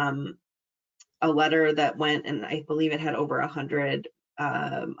a letter that went, and I believe it had over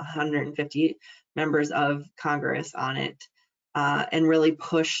 150 members of Congress on it, and really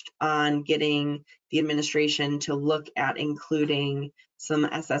pushed on getting the administration to look at including some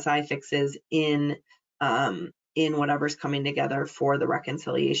SSI fixes in whatever's coming together for the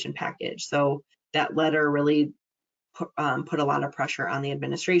reconciliation package. So that letter really put a lot of pressure on the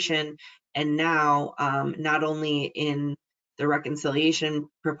administration. And now, not only in the reconciliation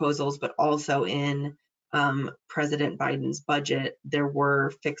proposals, but also in President Biden's budget, there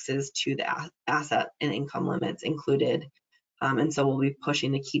were fixes to the asset and income limits included. And so we'll be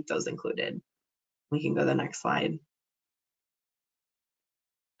pushing to keep those included. We can go to the next slide.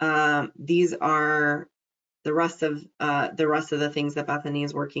 These are the rest of the things that Bethany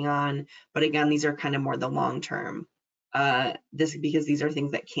is working on. But again, these are kind of more the long term. Because these are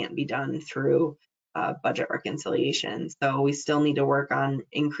things that can't be done through budget reconciliation. So we still need to work on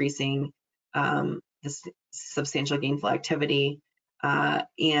increasing this substantial gainful activity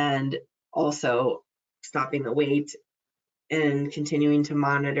and also stopping the wait and continuing to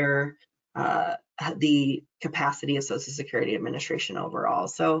monitor the capacity of Social Security Administration overall.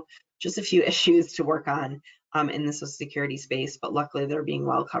 So just a few issues to work on in the Social Security space, but luckily they're being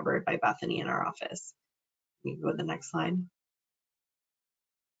well covered by Bethany in our office. We can go to the next slide.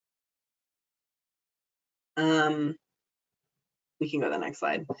 We can go to the next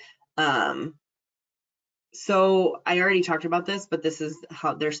slide. So I already talked about this, but this is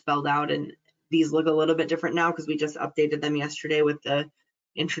how they're spelled out, and these look a little bit different now because we just updated them yesterday with the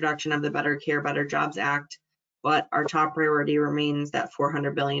introduction of the Better Care, Better Jobs Act. But our top priority remains that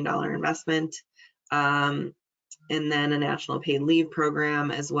 $400 billion investment, and then a national paid leave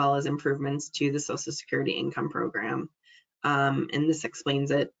program, as well as improvements to the Social Security income program. And this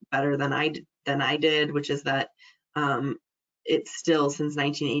explains it better than I did, which is that it's still, since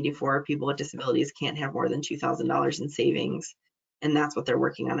 1984, people with disabilities can't have more than $2,000 in savings, and that's what they're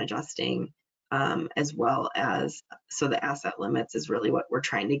working on adjusting, as well as, so the asset limits is really what we're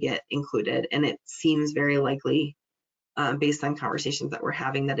trying to get included, and it seems very likely, based on conversations that we're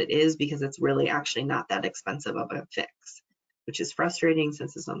having, that it is, because it's really actually not that expensive of a fix, which is frustrating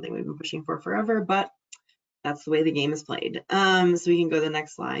since it's something we've been pushing for forever, but that's the way the game is played. So we can go to the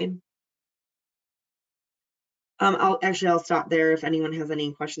next slide. I'll stop there. If anyone has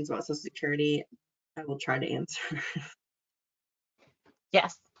any questions about Social Security, I will try to answer.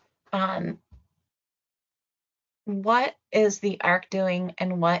 Yes. What is the ARC doing,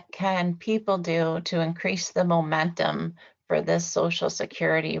 and what can people do to increase the momentum for this Social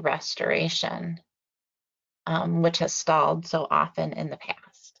Security restoration, which has stalled so often in the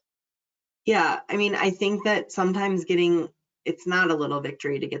past? Yeah, I mean, I think that sometimes it's not a little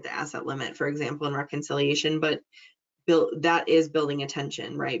victory to get the asset limit, for example, in reconciliation, but that is building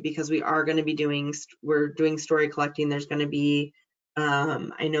attention, right? Because we are going to be we're doing story collecting. There's going to be,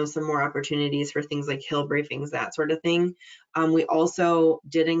 I know, some more opportunities for things like Hill briefings, that sort of thing. We also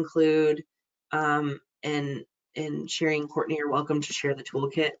did include, and sharing, Courtney, you're welcome to share the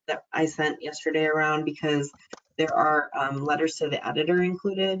toolkit that I sent yesterday around, because there are letters to the editor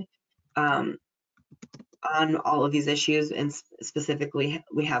included on all of these issues, and specifically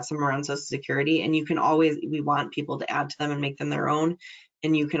we have some around Social Security, and you can always, we want people to add to them and make them their own,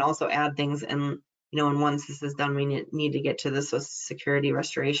 and you can also add things, and and once this is done, we need to get to the Social Security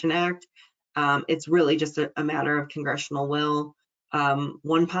Restoration Act. It's really just a matter of congressional will.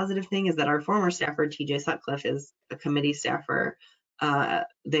 One positive thing is that our former staffer, TJ Sutcliffe, is a committee staffer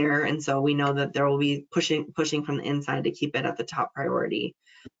there, and so we know that there will be pushing from the inside to keep it at the top priority.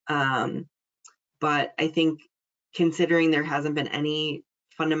 But I think, considering there hasn't been any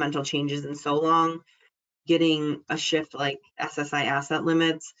fundamental changes in so long, getting a shift like SSI asset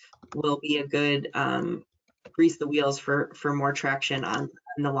limits will be a good grease the wheels for more traction on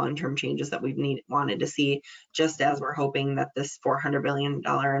the long-term changes that we've wanted to see, just as we're hoping that this $400 billion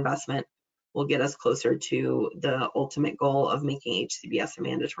investment will get us closer to the ultimate goal of making HCBS a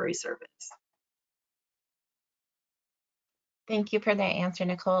mandatory service. Thank you for that answer,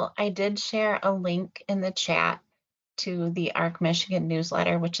 Nicole. I did share a link in the chat to the ARC Michigan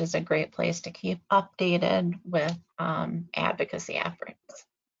newsletter, which is a great place to keep updated with advocacy efforts.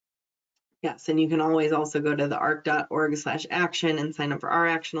 Yes, and you can always also go to the arc.org/action and sign up for our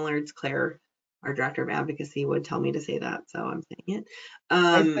action alerts. Claire, our director of advocacy, would tell me to say that, so I'm saying it.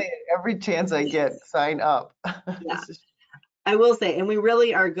 I say it every chance I get, sign up. Yeah, I will say, and we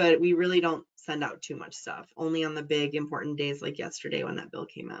really are good. We really don't send out too much stuff, only on the big important days like yesterday when that bill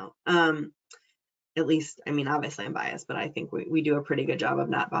came out. At least, I mean, obviously I'm biased, but I think we do a pretty good job of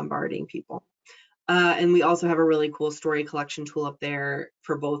not bombarding people. And we also have a really cool story collection tool up there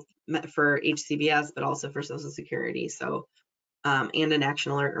for both for HCBS, but also for Social Security. So, and an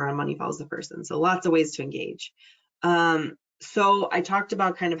action alert around money follows the person. So lots of ways to engage. So I talked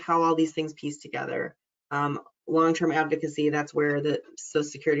about kind of how all these things piece together. Long-term advocacy, that's where the Social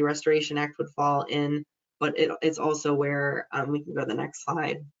Security Restoration Act would fall in, but it's also where, we can go to the next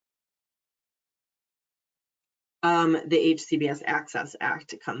slide. The HCBS Access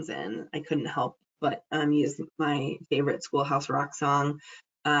Act comes in. I couldn't help but use my favorite Schoolhouse Rock song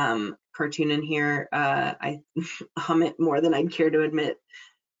cartoon in here. I hum it more than I'd care to admit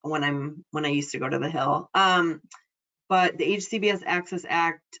when I used to go to the Hill. But the HCBS Access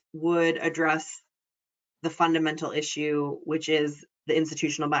Act would address the fundamental issue, which is the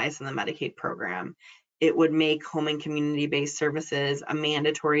institutional bias in the Medicaid program. It would make home and community-based services a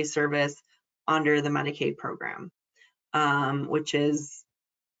mandatory service under the Medicaid program, which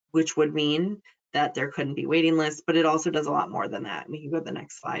would mean that there couldn't be waiting lists, but it also does a lot more than that. We can go to the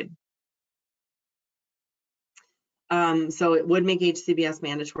next slide. So it would make HCBS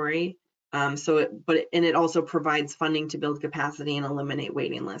mandatory. It also provides funding to build capacity and eliminate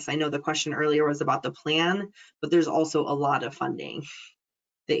waiting lists. I know the question earlier was about the plan, but there's also a lot of funding.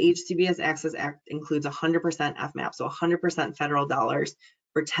 The HCBS Access Act includes 100% FMAP, so 100% federal dollars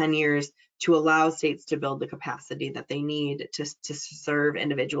for 10 years to allow states to build the capacity that they need to serve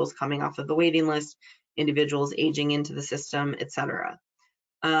individuals coming off of the waiting list, individuals aging into the system, et cetera.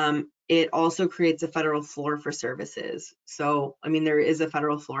 It also creates a federal floor for services. So, I mean, there is a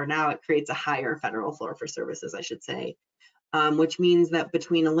federal floor now. It creates a higher federal floor for services, I should say, which means that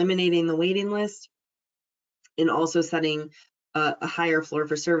between eliminating the waiting list and also setting a higher floor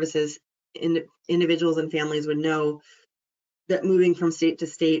for services, individuals and families would know that moving from state to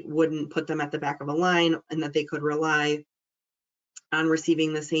state wouldn't put them at the back of a line, and that they could rely on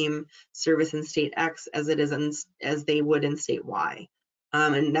receiving the same service in state X as it is as they would in state Y.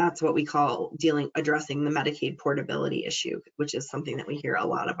 And that's what we call addressing the Medicaid portability issue, which is something that we hear a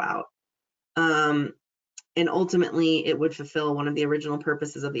lot about. And ultimately, it would fulfill one of the original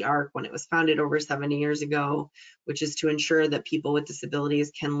purposes of the ARC when it was founded over 70 years ago, which is to ensure that people with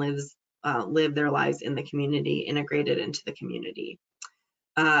disabilities can live their lives in the community, integrated into the community.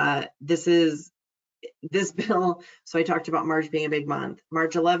 This bill, so I talked about March being a big month.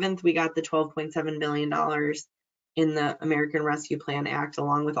 March 11th, we got the $12.7 billion in the American Rescue Plan Act,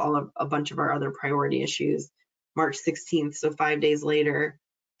 along with a bunch of our other priority issues. March 16th, so 5 days later,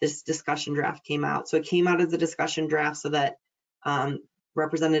 this discussion draft came out. So it came out as a discussion draft so that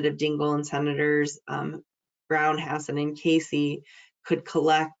Representative Dingell and Senators Brown, Hassan, and Casey could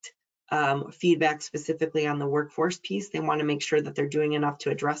collect feedback specifically on the workforce piece. They want to make sure that they're doing enough to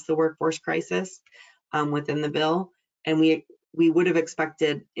address the workforce crisis within the bill. And we would have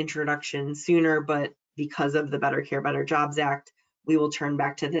expected introduction sooner, but because of the Better Care, Better Jobs Act, we will turn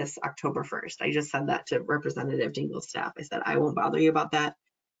back to this October 1st. I just said that to Representative Dingell's staff. I said, I won't bother you about that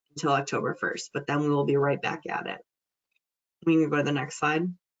until October 1st, but then we will be right back at it. We can go to the next slide.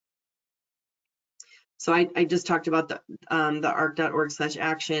 So I just talked about the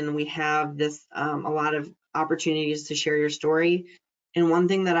arc.org/action. We have this a lot of opportunities to share your story. And one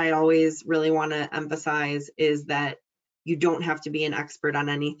thing that I always really want to emphasize is that you don't have to be an expert on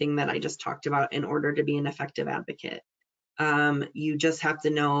anything that I just talked about in order to be an effective advocate. You just have to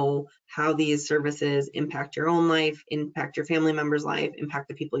know how these services impact your own life, impact your family member's life, impact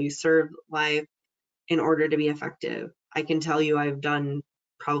the people you serve life in order to be effective. I can tell you I've done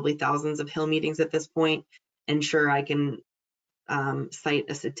probably thousands of Hill meetings at this point, and sure, I can cite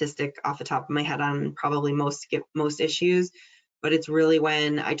a statistic off the top of my head on probably most issues, but it's really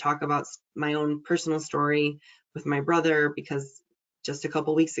when I talk about my own personal story with my brother, because just a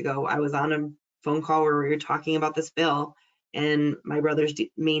couple weeks ago I was on a phone call where we were talking about this bill, and my brother's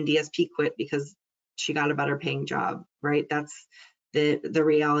main DSP quit because she got a better paying job, right? That's the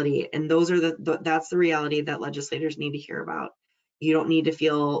reality, and that's the reality that legislators need to hear about. You don't need to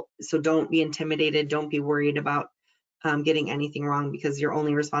feel, so don't be intimidated, don't be worried about getting anything wrong, because your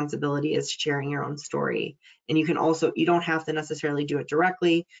only responsibility is sharing your own story. And you don't have to necessarily do it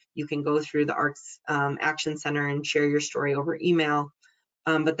directly. You can go through the ARC's Action Center and share your story over email.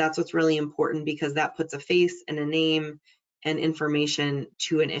 But that's what's really important, because that puts a face and a name and information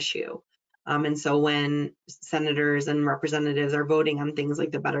to an issue. And so when senators and representatives are voting on things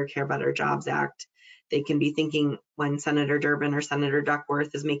like the Better Care, Better Jobs Act, they can be thinking, when Senator Durbin or Senator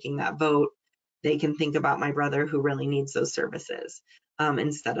Duckworth is making that vote, they can think about my brother who really needs those services,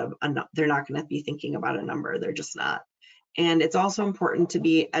 instead of, they're not going to be thinking about a number. They're just not. And it's also important to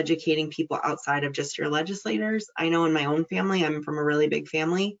be educating people outside of just your legislators. I know in my own family, I'm from a really big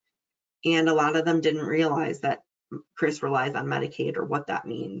family, and a lot of them didn't realize that Chris relies on Medicaid or what that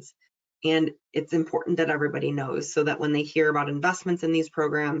means. And it's important that everybody knows so that when they hear about investments in these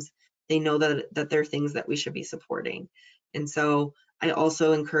programs, they know that they're things that we should be supporting. And so I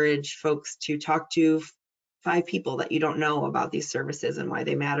also encourage folks to talk to 5 people that you don't know about these services and why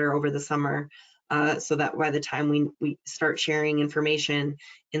they matter over the summer, so that by the time we start sharing information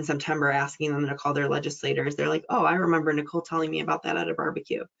in September, asking them to call their legislators, they're like, oh, I remember Nicole telling me about that at a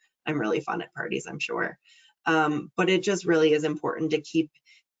barbecue. I'm really fun at parties, I'm sure. But it just really is important to keep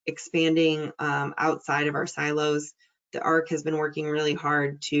expanding outside of our silos. The ARC has been working really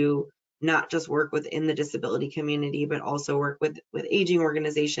hard to not just work within the disability community, but also work with aging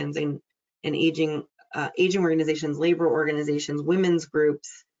organizations and aging organizations, labor organizations, women's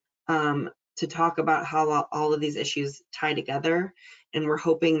groups, to talk about how all of these issues tie together. And we're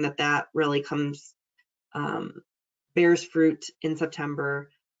hoping that that really comes, bears fruit in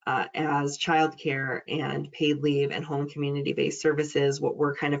September, as childcare and paid leave and home community-based services, what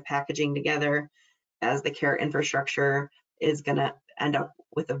we're kind of packaging together as the care infrastructure is going to end up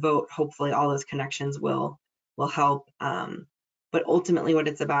with a vote. Hopefully all those connections will help. But ultimately what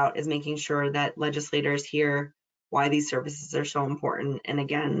it's about is making sure that legislators hear why these services are so important. And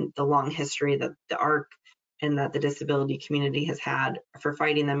again, the long history that the ARC and that the disability community has had for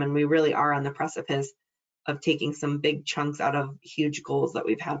fighting them. And we really are on the precipice of taking some big chunks out of huge goals that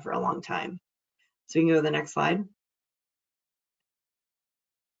we've had for a long time. So we can go to the next slide.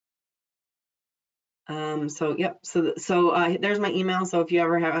 So there's my email. So if you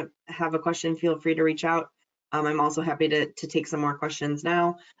ever have a question, feel free to reach out. I'm also happy to take some more questions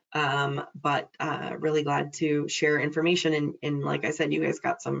now, but really glad to share information. And like I said, you guys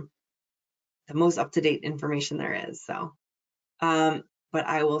got the most up-to-date information there is. So, but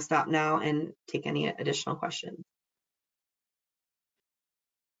I will stop now and take any additional questions.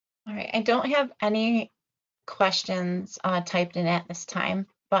 All right, I don't have any questions typed in at this time,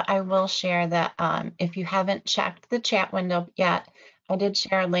 but I will share that if you haven't checked the chat window yet, I did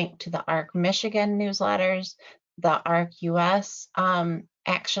share a link to the ARC Michigan newsletters, the ARC US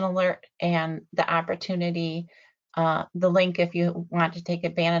action alert, and the opportunity, the link if you want to take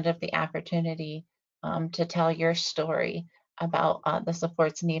advantage of the opportunity to tell your story about the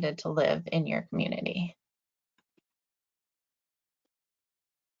supports needed to live in your community.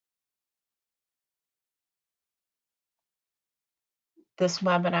 This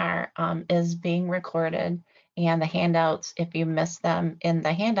webinar is being recorded, and the handouts, if you missed them in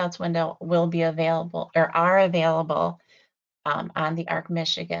the handouts window, will be available or are available on the ARC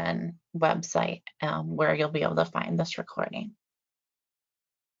Michigan website, where you'll be able to find this recording.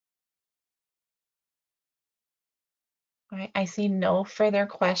 All right, I see no further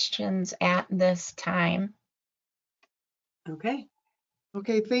questions at this time. Okay.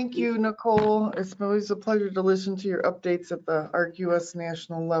 Okay, thank you, Nicole. It's always a pleasure to listen to your updates at the ARC US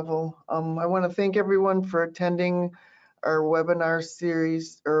national level. I want to thank everyone for attending our webinar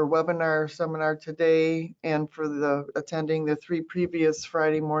series or webinar seminar today, and for attending the 3 previous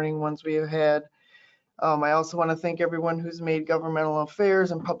Friday morning ones we have had. I also want to thank everyone who's made governmental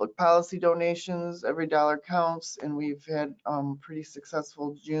affairs and public policy donations. Every dollar counts, and we've had pretty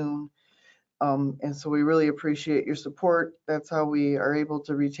successful June. And so we really appreciate your support. That's how we are able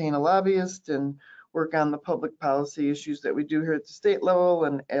to retain a lobbyist and work on the public policy issues that we do here at the state level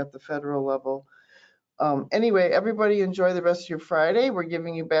and at the federal level. Anyway, everybody enjoy the rest of your Friday. We're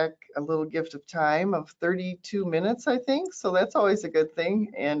giving you back a little gift of time of 32 minutes, I think. So that's always a good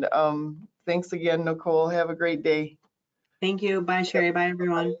thing. And thanks again, Nicole. Have a great day. Thank you. Bye, Sherry. Bye,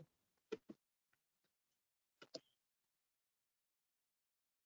 everyone.